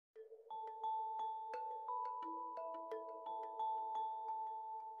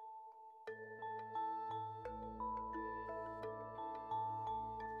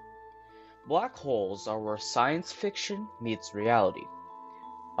Black holes are where science fiction meets reality.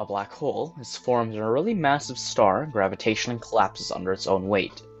 A black hole is formed in a really massive star and gravitationally collapses under its own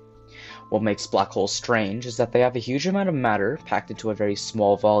weight. What makes black holes strange is that they have a huge amount of matter packed into a very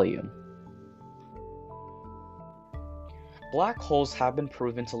small volume. Black holes have been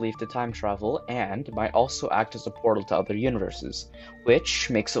proven to lead to time travel and might also act as a portal to other universes, which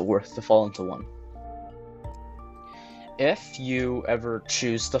makes it worth to fall into one. If you ever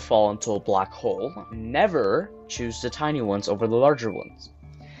choose to fall into a black hole, never choose the tiny ones over the larger ones.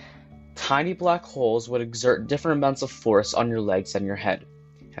 Tiny black holes would exert different amounts of force on your legs and your head,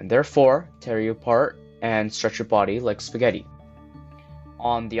 and therefore tear you apart and stretch your body like spaghetti.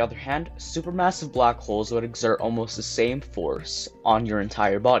 On the other hand, supermassive black holes would exert almost the same force on your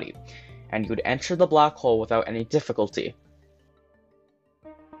entire body, and you would enter the black hole without any difficulty.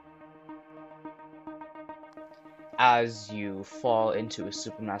 As you fall into a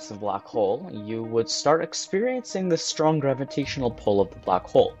supermassive black hole, you would start experiencing the strong gravitational pull of the black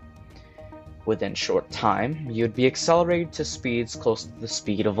hole. Within a short time, you'd be accelerated to speeds close to the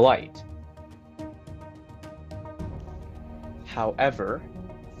speed of light. However,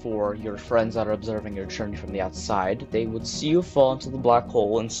 for your friends that are observing your journey from the outside, they would see you fall into the black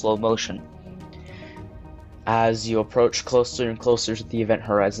hole in slow motion. As you approach closer and closer to the event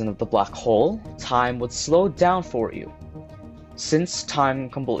horizon of the black hole, time would slow down for you. Since time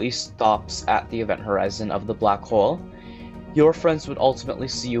completely stops at the event horizon of the black hole, your friends would ultimately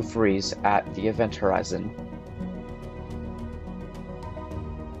see you freeze at the event horizon.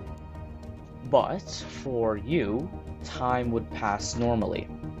 But for you, time would pass normally.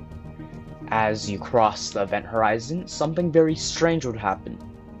 As you cross the event horizon, something very strange would happen.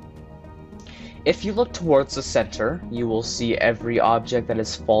 If you look towards the center, you will see every object that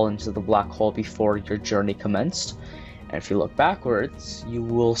has fallen into the black hole before your journey commenced, and if you look backwards, you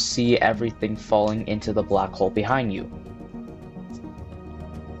will see everything falling into the black hole behind you.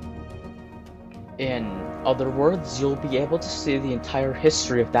 In other words, you'll be able to see the entire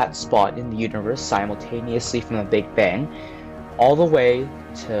history of that spot in the universe simultaneously from the Big Bang, all the way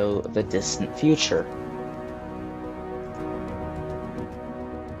to the distant future.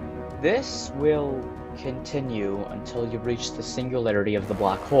 This will continue until you reach the singularity of the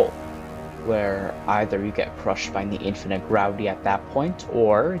black hole, where either you get crushed by the infinite gravity at that point,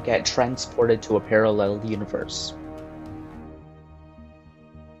 or get transported to a parallel universe.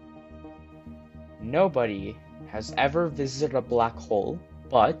 Nobody has ever visited a black hole,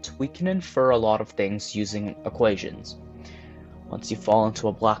 but we can infer a lot of things using equations. Once you fall into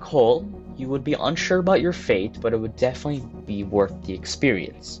a black hole, you would be unsure about your fate, but it would definitely be worth the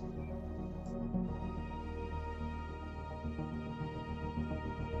experience.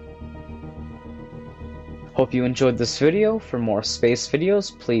 Hope you enjoyed this video. For more space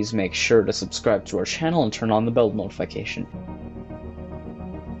videos, please make sure to subscribe to our channel and turn on the bell notification.